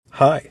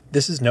Hi,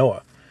 this is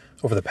Noah.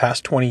 Over the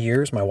past 20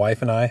 years, my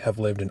wife and I have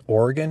lived in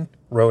Oregon,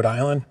 Rhode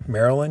Island,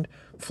 Maryland,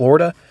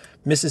 Florida,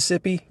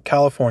 Mississippi,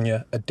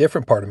 California, a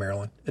different part of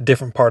Maryland, a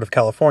different part of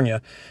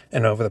California,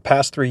 and over the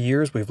past 3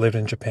 years, we've lived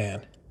in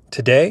Japan.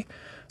 Today,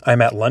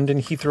 I'm at London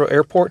Heathrow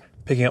Airport,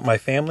 picking up my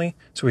family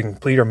so we can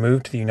complete our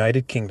move to the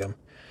United Kingdom.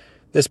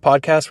 This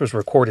podcast was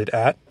recorded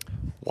at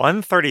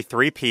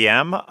 1:33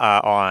 p.m.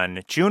 On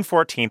June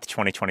 14th,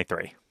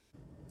 2023.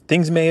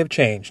 Things may have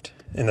changed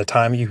in the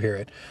time you hear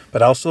it,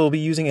 but I'll still be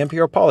using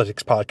NPR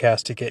Politics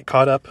podcast to get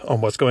caught up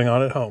on what's going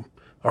on at home.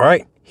 All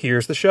right,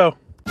 here's the show.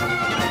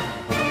 I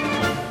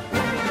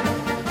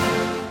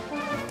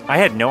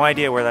had no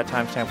idea where that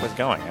timestamp was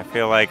going. I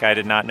feel like I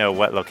did not know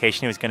what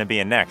location he was going to be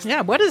in next.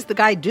 Yeah, what does the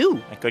guy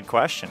do? Good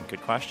question.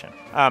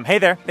 Hey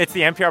there, it's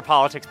the NPR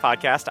Politics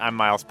Podcast. I'm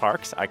Miles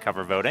Parks. I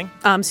cover voting.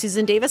 I'm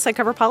Susan Davis. I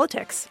cover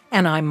politics.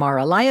 And I'm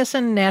Mara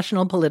Liasson,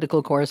 national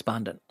political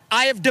correspondent.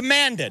 I have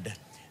demanded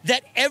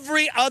that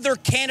every other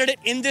candidate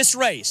in this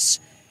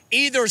race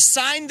either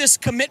sign this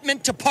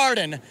commitment to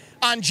pardon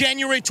on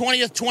January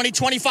 20th,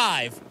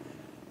 2025,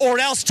 or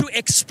else to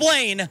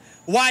explain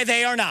why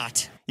they are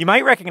not. You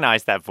might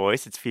recognize that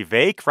voice. It's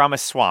Vivek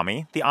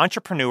Ramaswamy, the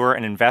entrepreneur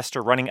and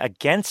investor running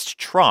against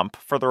Trump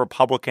for the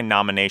Republican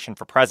nomination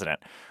for president.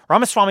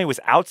 Ramaswamy was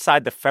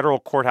outside the federal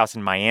courthouse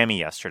in Miami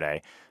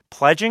yesterday,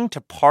 pledging to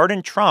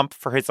pardon Trump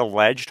for his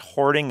alleged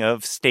hoarding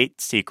of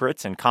state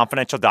secrets and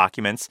confidential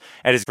documents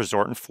at his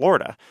resort in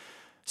Florida.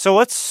 So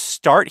let's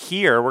start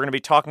here. We're going to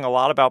be talking a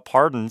lot about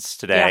pardons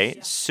today.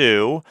 Yes.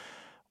 Sue,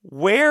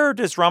 where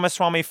does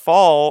Ramaswamy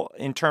fall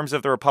in terms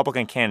of the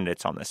Republican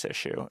candidates on this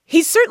issue?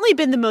 He's certainly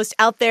been the most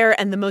out there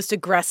and the most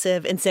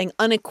aggressive in saying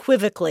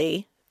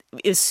unequivocally,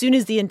 as soon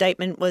as the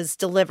indictment was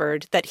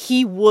delivered, that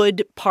he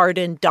would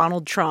pardon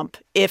Donald Trump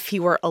if he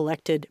were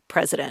elected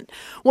president.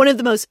 One of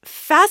the most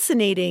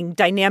fascinating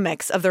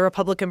dynamics of the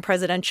Republican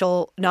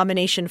presidential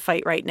nomination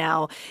fight right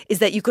now is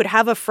that you could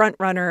have a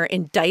frontrunner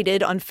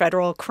indicted on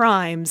federal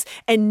crimes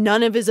and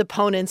none of his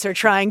opponents are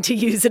trying to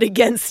use it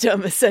against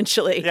him,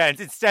 essentially. Yeah,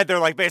 instead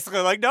they're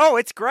basically no,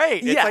 it's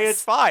great. It's yes.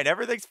 It's fine.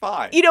 Everything's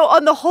fine. You know,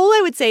 on the whole,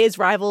 I would say his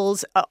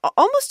rivals,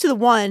 almost to the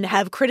one,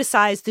 have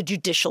criticized the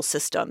judicial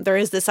system. There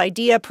is this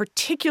idea,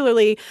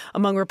 particularly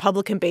among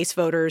Republican-based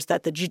voters,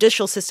 that the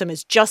judicial system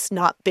has just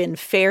not been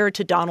fair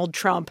to Donald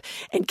Trump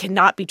and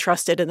cannot be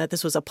trusted, and that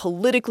this was a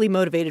politically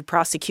motivated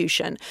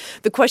prosecution.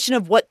 The question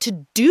of what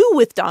to do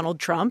with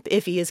Donald Trump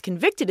if he is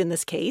convicted in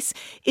this case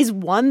is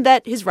one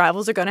that his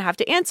rivals are going to have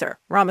to answer.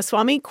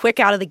 Ramaswamy, quick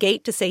out of the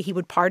gate to say he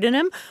would pardon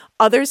him.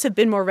 Others have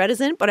been more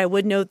reticent, but I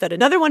would note that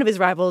another one of his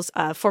rivals,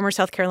 former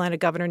South Carolina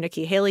Governor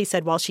Nikki Haley,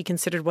 said while she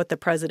considered what the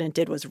president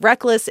did was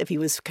reckless, if he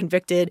was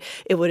convicted,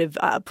 it would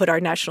have put our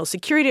national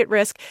security at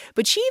risk.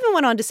 But she even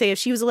went on to say if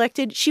she was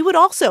elected, she would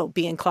also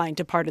be inclined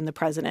to pardon the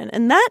president.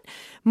 And that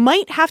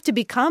might have to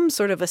become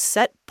sort of a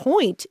set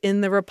point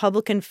in the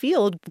Republican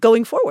field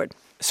going forward.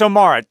 So,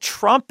 Mara,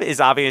 Trump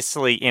is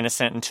obviously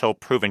innocent until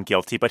proven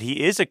guilty, but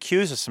he is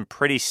accused of some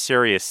pretty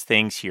serious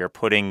things here,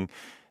 putting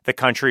the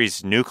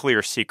country's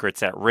nuclear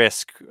secrets at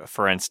risk,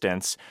 for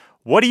instance.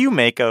 What do you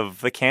make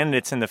of the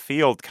candidates in the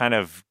field kind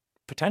of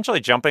potentially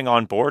jumping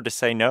on board to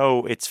say,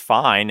 no, it's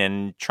fine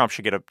and Trump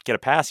should get a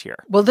pass here?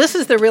 Well, this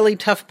is the really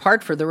tough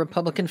part for the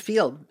Republican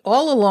field.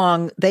 All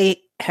along,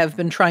 they have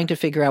been trying to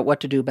figure out what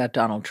to do about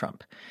Donald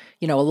Trump.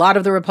 You know, a lot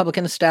of the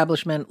Republican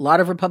establishment, a lot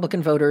of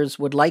Republican voters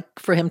would like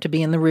for him to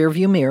be in the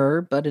rearview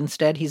mirror, but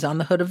instead he's on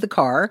the hood of the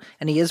car,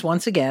 and he is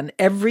once again.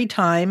 Every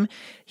time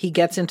he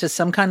gets into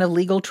some kind of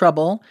legal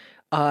trouble,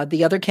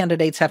 the other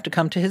candidates have to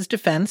come to his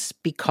defense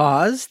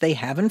because they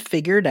haven't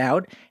figured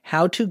out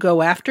how to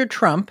go after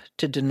Trump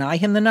to deny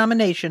him the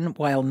nomination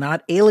while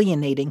not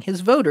alienating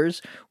his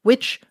voters,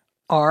 which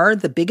are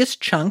the biggest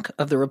chunk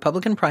of the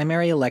Republican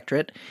primary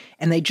electorate,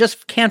 and they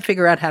just can't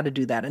figure out how to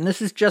do that. And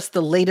this is just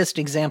the latest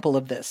example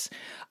of this.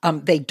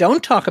 They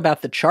don't talk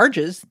about the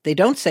charges. They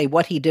don't say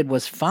what he did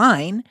was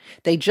fine.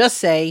 They just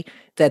say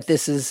that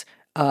this is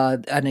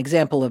an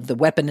example of the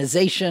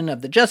weaponization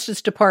of the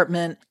Justice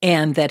Department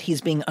and that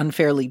he's being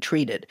unfairly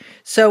treated.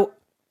 So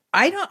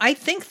I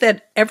think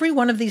that every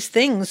one of these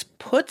things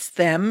puts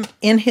them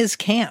in his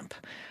camp,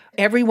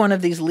 every one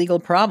of these legal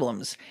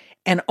problems.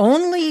 And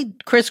only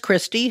Chris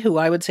Christie, who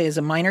I would say is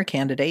a minor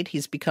candidate,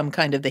 he's become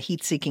kind of the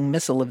heat-seeking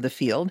missile of the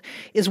field,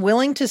 is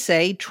willing to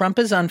say Trump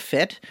is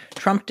unfit,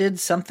 Trump did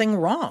something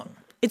wrong.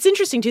 It's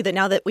interesting, too, that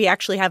now that we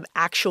actually have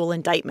actual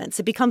indictments,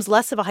 it becomes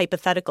less of a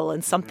hypothetical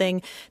and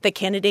something that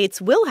candidates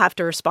will have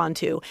to respond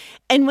to.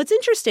 And what's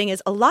interesting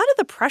is a lot of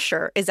the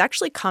pressure is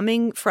actually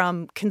coming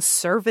from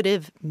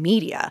conservative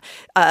media.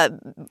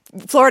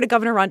 Florida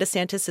Governor Ron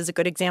DeSantis is a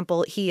good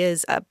example. He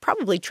is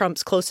probably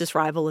Trump's closest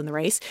rival in the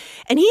race.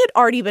 And he had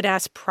already been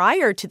asked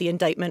prior to the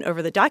indictment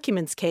over the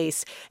documents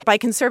case by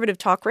conservative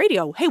talk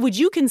radio, hey, would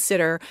you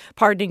consider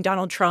pardoning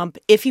Donald Trump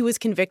if he was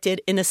convicted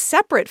in a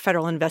separate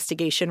federal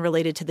investigation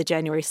related to the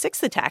January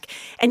 6th attack?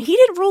 And he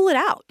didn't rule it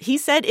out. He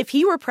said if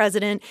he were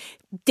president,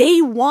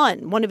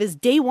 one of his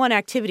day one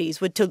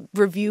activities would to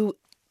review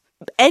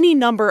any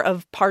number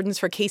of pardons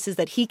for cases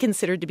that he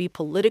considered to be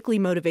politically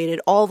motivated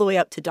all the way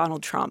up to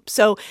Donald Trump.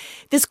 So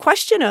this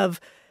question of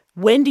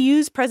when to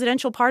use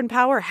presidential pardon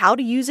power, how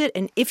to use it,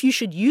 and if you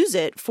should use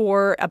it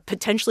for a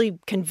potentially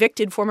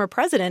convicted former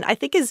president, I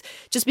think has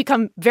just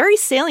become very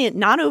salient,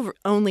 not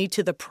only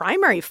to the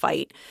primary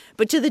fight,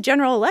 but to the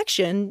general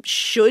election.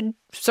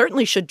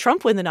 Certainly should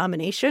Trump win the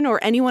nomination or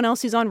anyone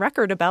else who's on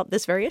record about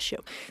this very issue.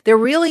 There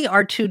really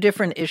are two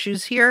different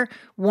issues here.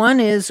 One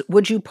is,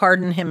 would you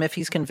pardon him if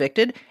he's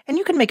convicted? And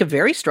you can make a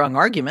very strong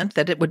argument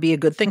that it would be a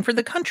good thing for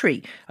the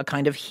country, a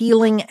kind of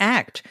healing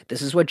act.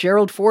 This is what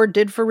Gerald Ford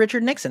did for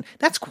Richard Nixon.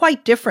 That's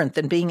quite different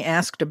than being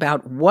asked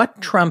about what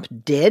Trump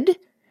did.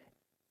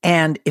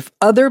 And if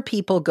other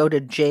people go to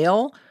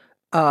jail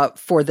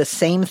for the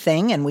same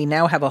thing, and we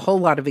now have a whole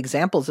lot of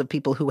examples of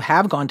people who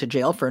have gone to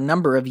jail for a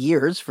number of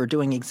years for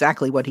doing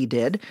exactly what he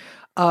did.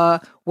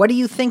 What do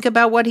you think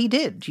about what he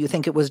did? Do you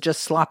think it was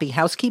just sloppy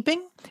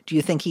housekeeping? Do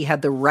you think he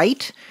had the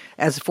right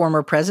as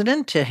former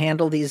president to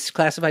handle these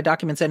classified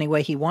documents any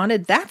way he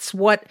wanted? That's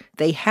what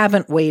they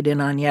haven't weighed in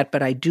on yet,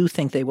 but I do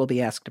think they will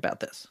be asked about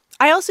this.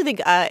 I also think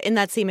in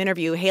that same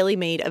interview, Haley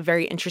made a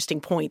very interesting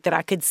point that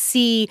I could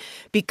see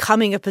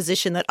becoming a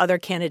position that other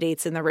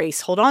candidates in the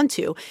race hold on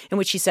to, in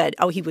which she said,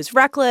 he was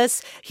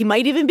reckless. He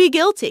might even be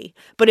guilty.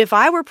 But if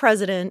I were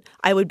president,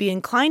 I would be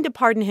inclined to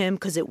pardon him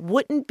because it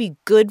wouldn't be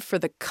good for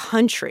the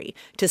country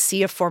to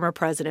see a former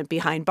president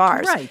behind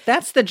bars. Right.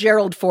 That's the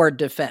Gerald Ford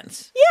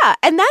defense. Yeah.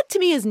 And that to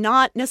me is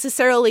not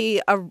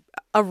necessarily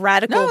a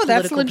radical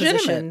political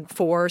position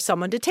for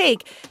someone to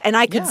take. And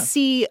I could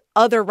see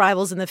other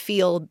rivals in the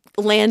field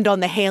land on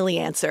the Haley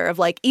answer of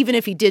even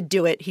if he did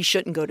do it, he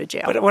shouldn't go to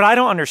jail. But what I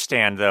don't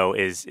understand, though,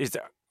 is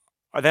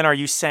then are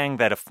you saying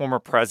that a former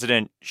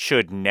president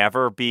should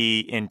never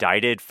be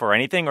indicted for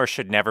anything or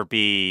should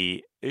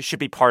be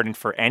pardoned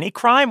for any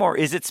crime? Or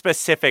is it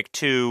specific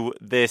to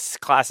this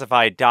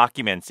classified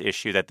documents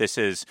issue that this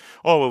is,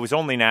 it was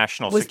only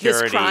national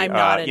security? This crime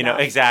not enough?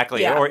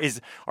 Exactly. Yeah. Or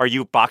are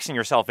you boxing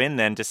yourself in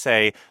then to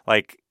say,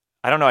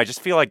 I don't know. I just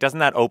feel like doesn't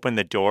that open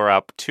the door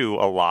up to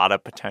a lot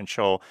of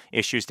potential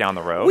issues down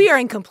the road? We are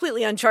in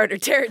completely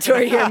uncharted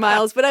territory here,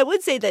 Miles. But I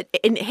would say that,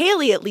 and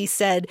Haley at least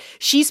said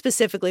she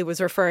specifically was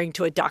referring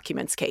to a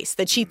documents case,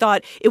 that she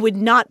thought it would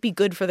not be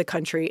good for the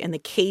country in the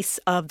case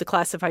of the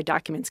classified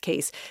documents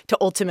case to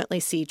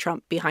ultimately see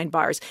Trump behind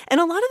bars. And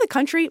a lot of the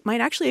country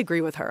might actually agree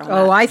with her on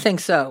that. I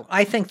think so.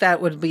 I think that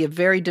would be a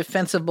very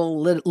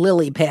defensible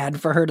lily pad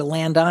for her to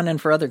land on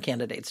and for other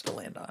candidates to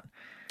land on.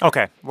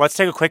 Okay, let's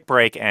take a quick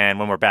break, and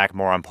when we're back,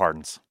 more on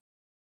pardons.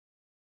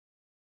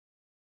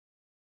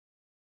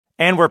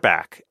 And we're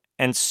back.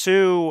 And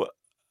Sue,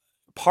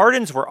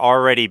 pardons were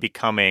already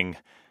becoming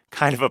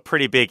kind of a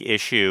pretty big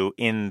issue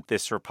in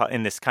this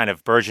kind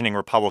of burgeoning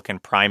Republican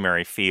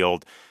primary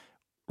field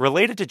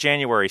related to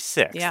January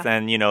 6th. Yeah.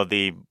 And,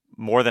 the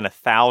more than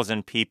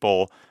 1,000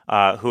 people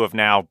who have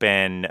now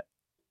been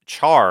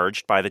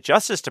charged by the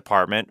Justice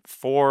Department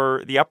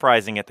for the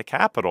uprising at the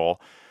Capitol.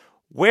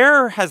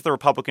 Where has the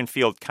Republican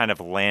field kind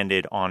of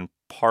landed on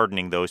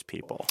pardoning those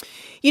people?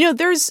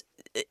 There's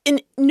a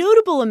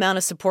notable amount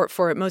of support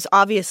for it, most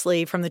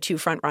obviously from the two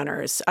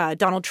frontrunners.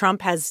 Donald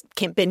Trump has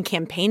been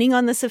campaigning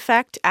on this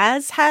effect,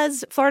 as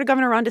has Florida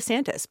Governor Ron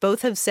DeSantis.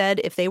 Both have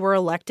said if they were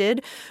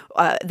elected,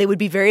 they would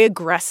be very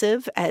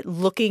aggressive at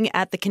looking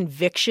at the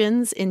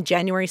convictions in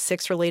January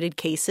 6 related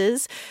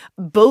cases.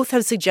 Both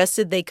have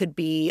suggested they could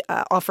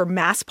offer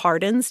mass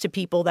pardons to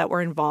people that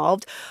were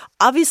involved.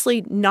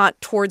 Obviously not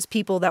towards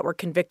people that were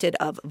convicted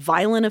of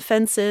violent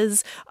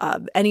offenses,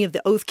 any of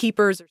the Oath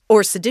Keepers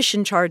or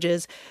sedition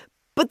charges.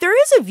 But there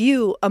is a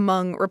view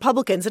among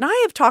Republicans, and I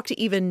have talked to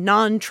even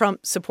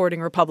non-Trump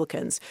supporting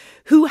Republicans,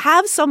 who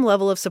have some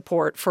level of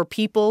support for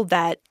people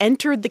that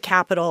entered the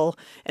Capitol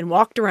and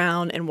walked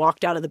around and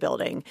walked out of the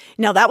building.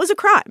 Now, that was a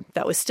crime.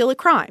 That was still a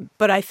crime.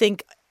 But I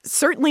think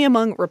certainly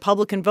among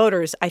Republican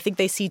voters, I think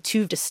they see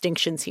two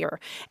distinctions here.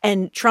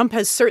 And Trump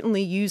has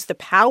certainly used the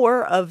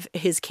power of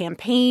his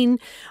campaign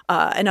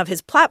and of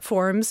his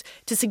platforms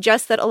to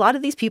suggest that a lot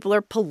of these people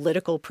are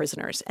political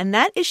prisoners. And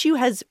that issue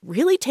has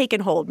really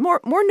taken hold,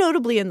 more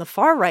notably in the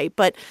far right,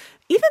 but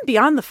even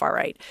beyond the far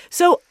right.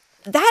 So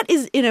that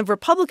is, in a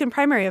Republican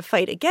primary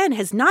fight, again,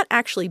 has not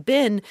actually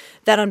been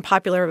that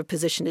unpopular of a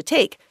position to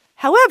take.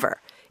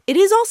 However, it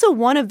is also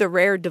one of the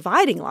rare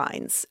dividing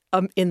lines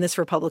in this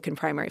Republican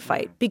primary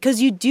fight,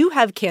 because you do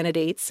have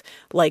candidates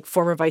like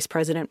former Vice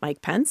President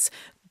Mike Pence,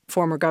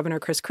 former Governor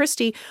Chris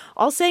Christie,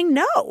 all saying,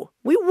 no,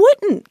 we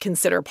wouldn't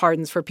consider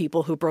pardons for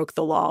people who broke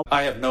the law.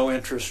 I have no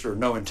interest or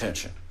no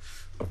intention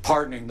of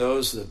pardoning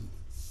those that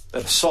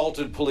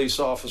assaulted police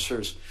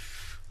officers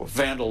or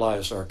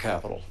vandalized our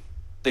Capitol.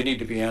 They need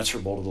to be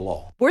answerable to the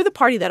law. We're the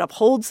party that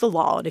upholds the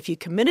law. And if you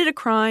committed a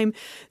crime,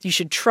 you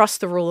should trust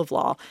the rule of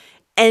law.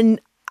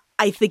 And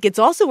I think it's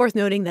also worth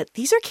noting that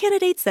these are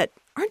candidates that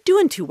aren't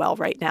doing too well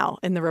right now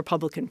in the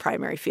Republican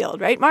primary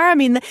field, right, Mara? I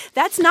mean,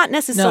 that's not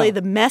necessarily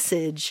the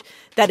message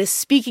that is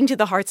speaking to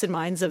the hearts and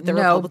minds of the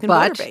Republican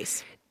voter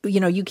base.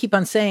 you keep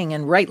on saying,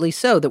 and rightly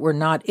so, that we're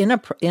not in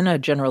a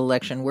general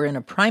election. We're in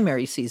a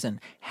primary season.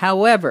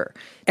 However,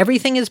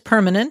 everything is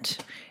permanent.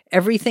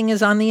 Everything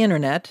is on the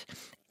internet.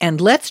 And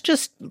let's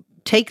just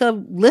take a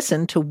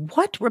listen to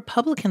what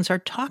Republicans are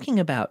talking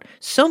about.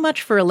 So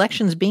much for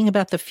elections being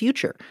about the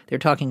future. They're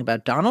talking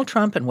about Donald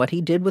Trump and what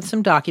he did with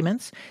some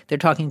documents. They're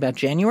talking about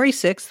January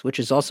 6th, which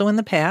is also in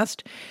the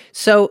past.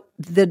 So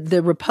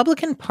the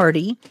Republican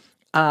Party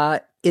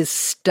is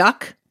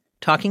stuck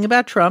talking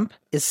about Trump,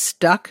 is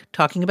stuck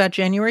talking about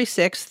January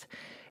 6th,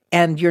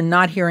 and you're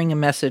not hearing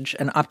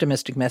an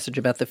optimistic message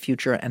about the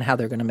future and how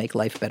they're going to make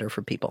life better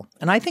for people.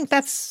 And I think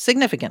that's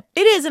significant.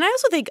 It is. And I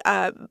also think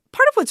part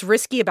of what's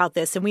risky about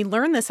this, and we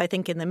learned this, I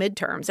think, in the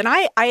midterms, and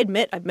I've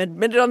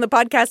admitted on the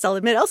podcast, I'll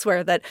admit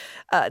elsewhere, that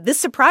this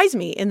surprised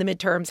me in the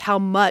midterms, how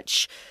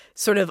much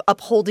sort of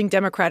upholding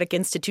democratic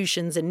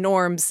institutions and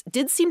norms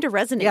did seem to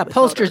resonate. Yeah, with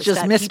pollsters voters,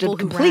 just missed it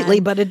completely,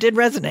 but it did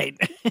resonate.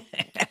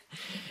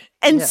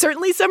 And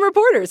certainly some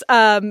reporters,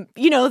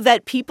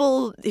 that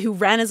people who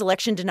ran as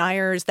election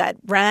deniers, that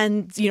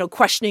ran,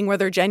 questioning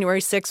whether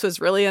January 6th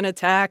was really an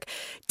attack,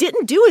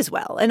 didn't do as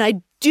well. And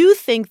I do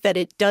think that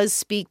it does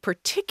speak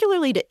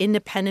particularly to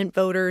independent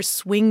voters,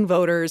 swing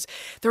voters.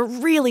 They're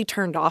really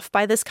turned off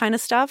by this kind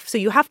of stuff. So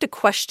you have to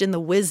question the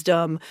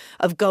wisdom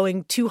of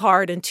going too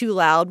hard and too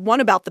loud, one,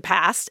 about the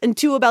past, and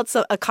two, about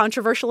a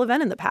controversial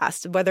event in the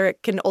past, whether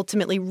it can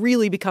ultimately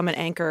really become an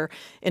anchor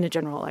in a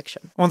general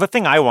election. Well, the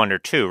thing I wonder,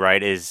 too,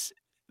 right, is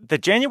the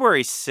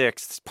January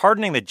 6th,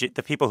 pardoning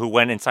the people who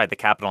went inside the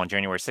Capitol on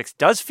January 6th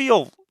does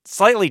feel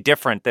slightly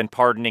different than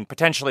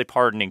potentially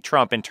pardoning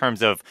Trump in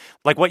terms of,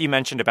 like, what you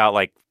mentioned about,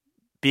 like,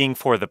 being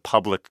for the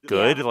public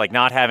good. Yeah. Like,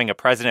 not having a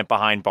president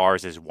behind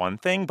bars is one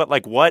thing, but,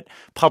 like, what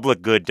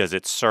public good does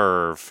it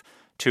serve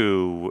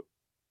to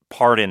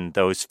pardon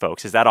those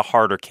folks? Is that a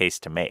harder case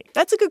to make?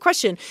 That's a good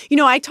question.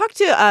 I talked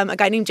to a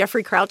guy named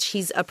Jeffrey Crouch.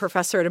 He's a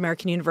professor at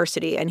American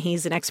University, and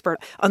he's an expert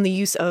on the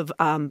use of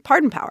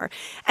pardon power.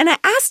 And I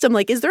asked him,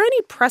 is there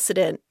any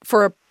precedent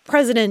for a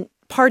president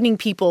pardoning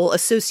people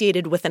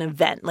associated with an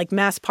event, like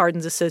mass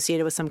pardons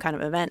associated with some kind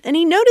of event? And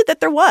he noted that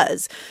there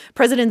was.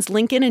 Presidents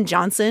Lincoln and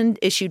Johnson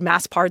issued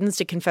mass pardons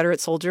to Confederate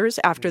soldiers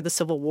after the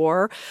Civil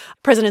War.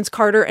 Presidents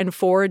Carter and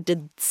Ford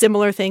did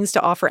similar things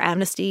to offer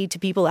amnesty to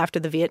people after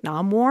the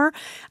Vietnam War.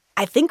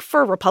 I think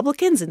for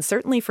Republicans, and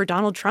certainly for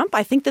Donald Trump,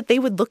 I think that they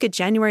would look at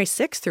January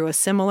 6th through a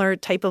similar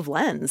type of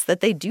lens, that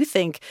they do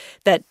think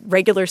that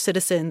regular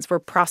citizens were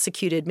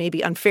prosecuted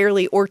maybe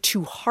unfairly or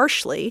too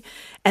harshly,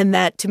 and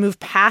that to move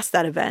past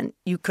that event,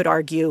 you could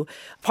argue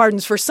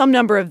pardons for some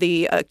number of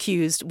the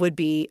accused would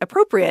be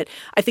appropriate.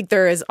 I think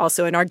there is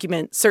also an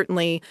argument,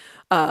 certainly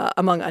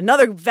among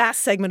another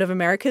vast segment of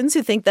Americans,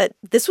 who think that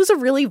this was a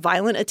really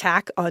violent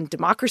attack on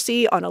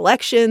democracy, on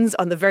elections,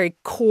 on the very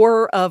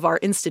core of our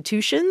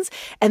institutions.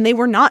 And they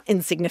were not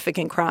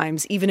insignificant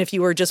crimes, even if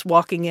you were just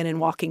walking in and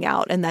walking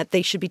out, and that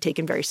they should be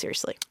taken very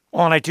seriously.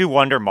 Well, and I do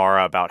wonder,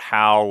 Mara, about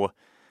how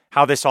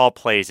this all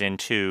plays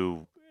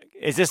into,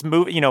 is this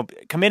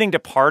committing to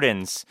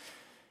pardons,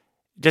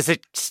 does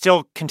it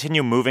still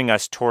continue moving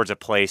us towards a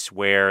place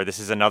where this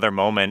is another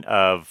moment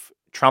of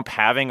Trump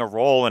having a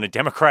role in a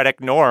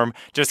democratic norm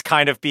just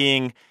kind of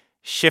being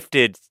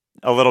shifted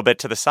a little bit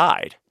to the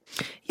side?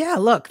 Yeah,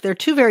 look, they're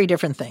two very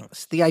different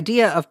things. The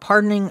idea of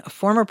pardoning a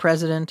former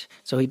president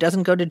so he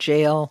doesn't go to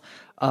jail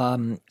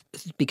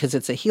because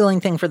it's a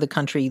healing thing for the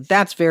country,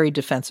 that's very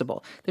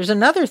defensible. There's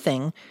another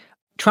thing.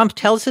 Trump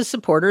tells his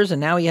supporters, and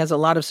now he has a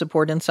lot of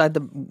support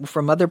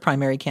from other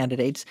primary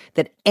candidates,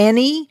 that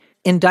any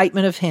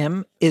indictment of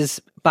him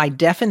is by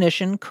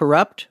definition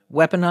corrupt,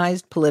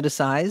 weaponized,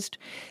 politicized,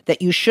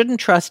 that you shouldn't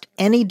trust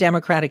any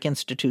democratic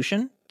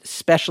institution,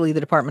 especially the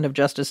Department of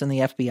Justice and the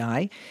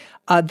FBI.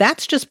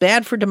 That's just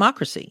bad for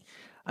democracy.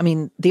 I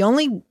mean, the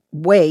only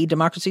way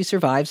democracy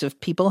survives if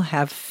people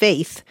have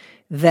faith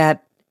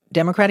that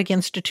democratic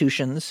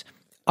institutions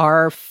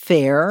are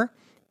fair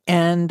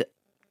and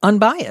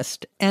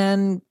unbiased.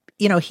 And,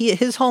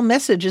 his whole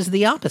message is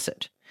the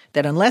opposite,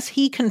 that unless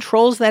he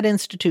controls that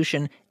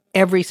institution,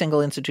 every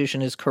single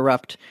institution is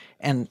corrupt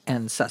and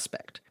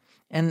suspect.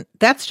 And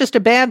that's just a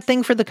bad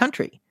thing for the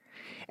country.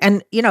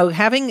 And,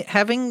 having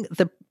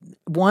the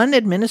one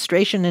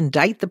administration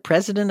indict the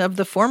president of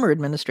the former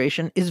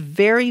administration is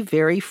very,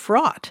 very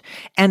fraught.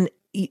 And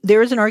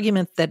there is an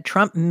argument that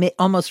Trump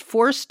almost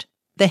forced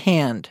the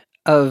hand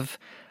of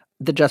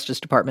the Justice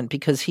Department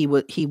because he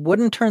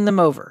wouldn't turn them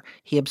over.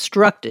 He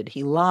obstructed.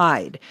 He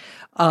lied.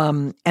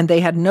 And they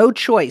had no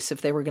choice,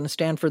 if they were going to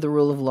stand for the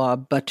rule of law,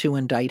 but to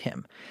indict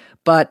him.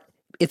 But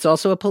it's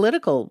also a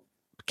political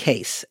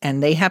case,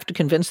 and they have to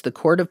convince the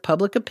court of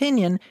public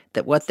opinion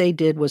that what they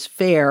did was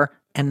fair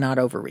and not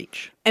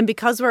overreach. And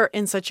because we're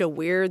in such a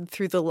weird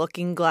through the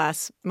looking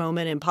glass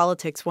moment in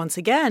politics once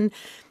again,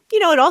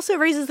 it also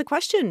raises the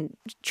question,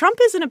 Trump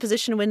is in a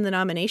position to win the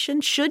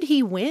nomination. Should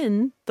he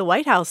win the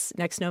White House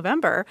next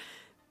November,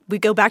 we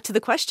go back to the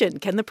question,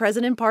 can the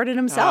president pardon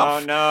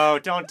himself? Oh, no,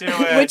 don't do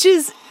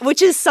it.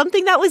 which is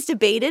something that was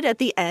debated at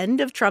the end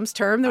of Trump's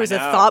term. There was a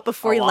thought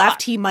before he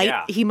left he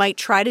might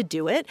try to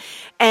do it.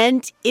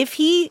 And if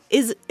he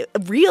is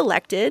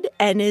reelected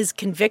and is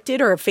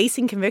convicted or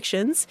facing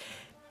convictions,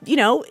 we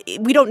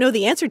don't know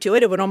the answer to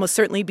it. It would almost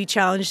certainly be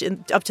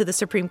challenged up to the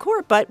Supreme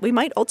Court, but we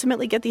might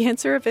ultimately get the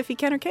answer if he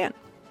can or can't.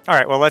 All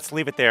right, well, let's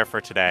leave it there for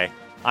today.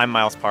 I'm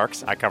Miles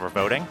Parks. I cover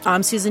voting.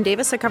 I'm Susan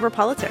Davis. I cover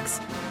politics.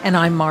 And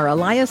I'm Mara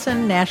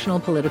Liasson, national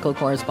political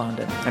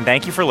correspondent. And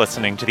thank you for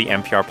listening to the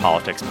NPR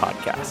Politics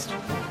Podcast.